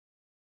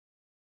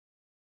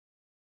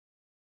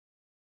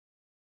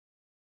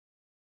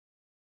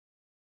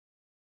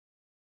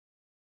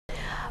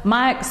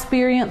My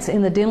experience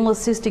in the dental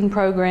assisting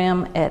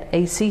program at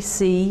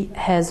ACC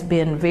has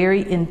been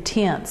very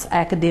intense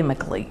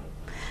academically.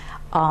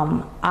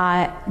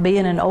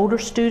 Being an older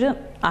student,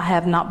 I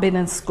have not been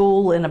in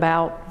school in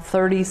about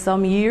 30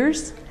 some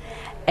years,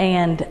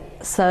 and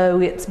so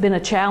it's been a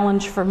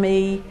challenge for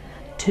me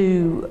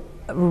to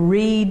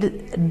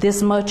read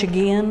this much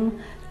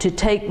again, to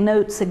take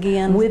notes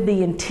again. With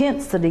the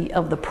intensity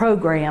of the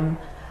program,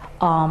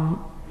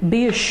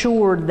 be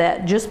assured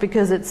that just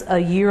because it's a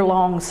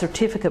year-long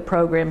certificate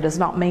program does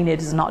not mean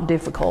it is not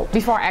difficult.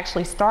 Before I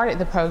actually started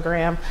the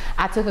program,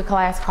 I took a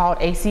class called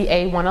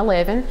ACA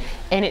 111,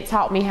 and it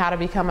taught me how to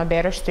become a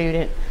better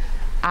student.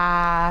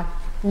 I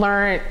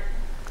learned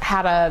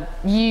how to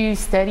use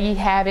study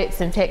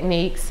habits and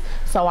techniques,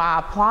 so I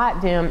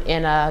applied them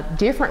in a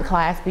different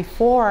class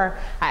before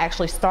I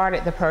actually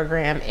started the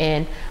program,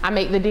 and I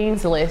made the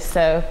dean's list.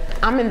 So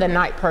I'm in the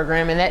night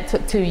program, and that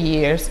took 2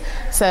 years.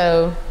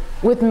 So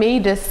with me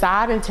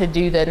deciding to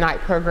do the night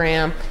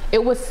program,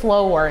 it was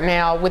slower.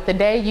 Now with the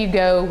day, you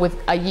go with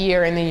a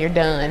year and then you're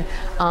done,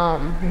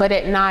 but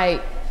at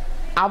night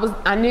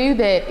I knew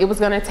that it was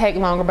going to take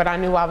longer, but I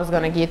knew I was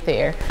going to get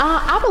there.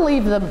 I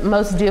believe the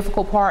most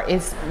difficult part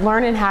is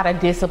learning how to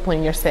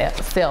discipline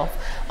yourself.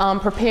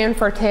 Preparing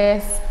for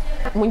tests.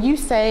 When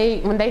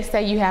they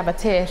say you have a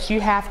test,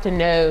 you have to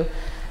know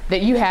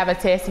that you have a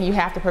test and you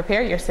have to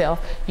prepare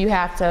yourself. You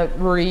have to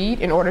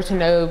read in order to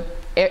know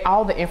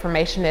all the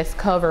information that's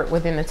covered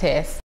within the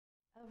test.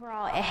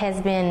 Overall, it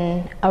has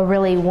been a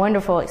really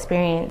wonderful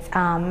experience.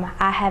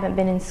 I haven't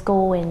been in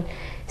school in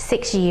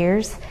 6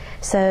 years,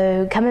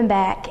 so coming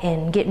back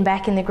and getting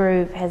back in the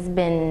group has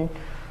been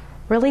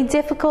really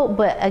difficult,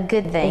 but a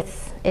good thing.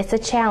 It's a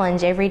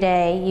challenge every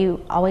day.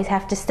 You always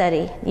have to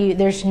study.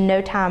 There's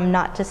no time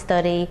not to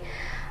study.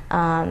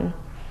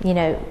 You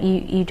know,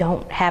 you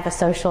don't have a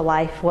social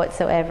life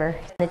whatsoever.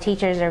 The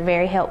teachers are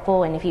very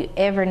helpful, and if you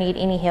ever need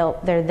any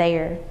help, they're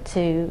there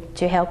to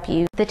help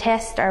you. The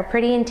tests are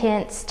pretty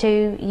intense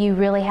too. You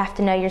really have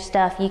to know your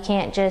stuff. You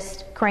can't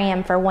just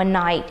cram for one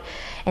night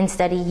and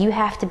study. You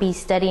have to be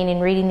studying and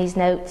reading these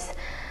notes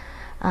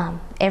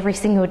every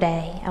single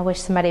day. I wish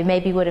somebody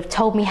maybe would have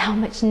told me how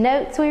much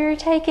notes we were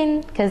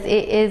taking, because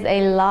it is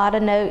a lot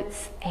of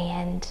notes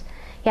and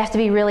you have to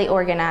be really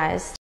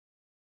organized.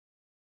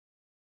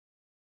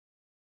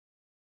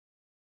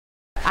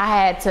 I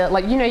had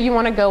to, you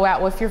want to go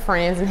out with your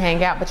friends and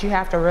hang out, but you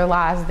have to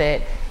realize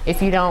that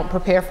if you don't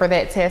prepare for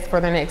that test for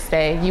the next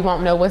day, you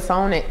won't know what's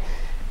on it.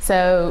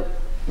 So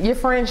your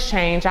friends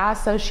change. I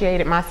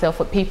associated myself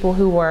with people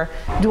who were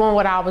doing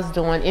what I was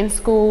doing in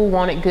school,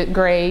 wanted good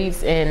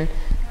grades, and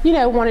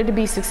wanted to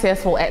be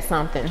successful at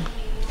something.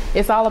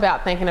 It's all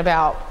about thinking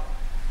about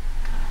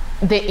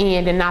the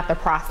end and not the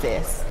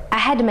process. I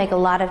had to make a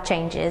lot of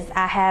changes.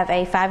 I have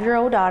a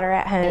 5-year-old daughter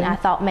at home. I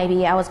thought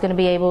maybe I was going to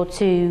be able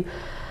to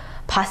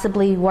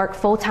possibly work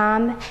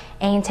full-time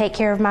and take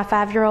care of my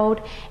 5-year-old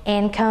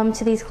and come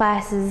to these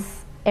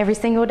classes every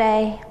single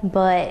day,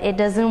 but it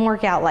doesn't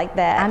work out like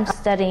that. I'm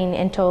studying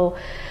until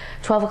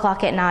 12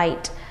 o'clock at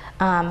night,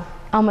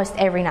 almost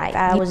every night.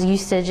 I was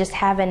used to just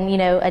having,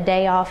 a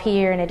day off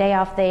here and a day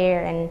off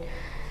there, and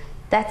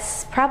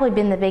that's probably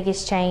been the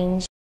biggest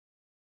change.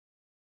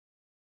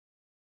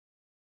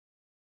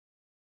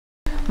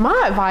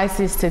 My advice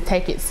is to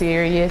take it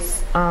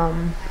serious.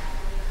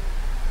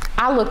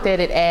 I looked at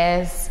it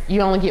as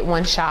you only get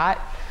one shot,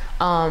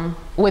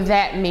 with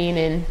that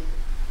meaning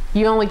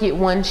you only get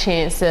one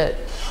chance to,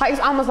 it's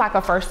almost like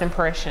a first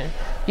impression.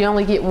 You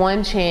only get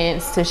one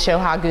chance to show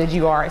how good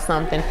you are at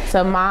something.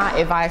 So my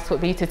advice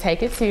would be to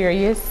take it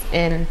serious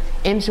and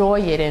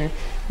enjoy it and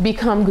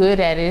become good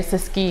at it. It's a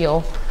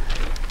skill.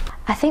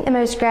 I think the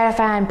most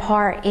gratifying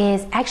part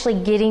is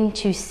actually getting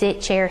to sit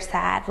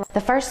chairside.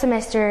 The first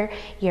semester,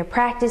 you're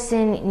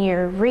practicing and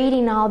you're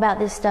reading all about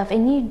this stuff,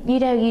 and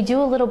you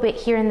do a little bit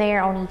here and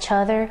there on each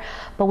other,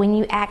 but when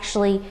you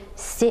actually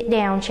sit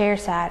down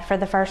chairside for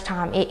the first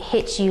time, it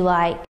hits you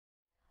like,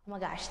 oh my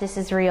gosh, this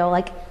is real.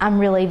 Like, I'm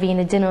really being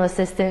a dental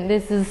assistant.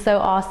 This is so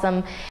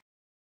awesome.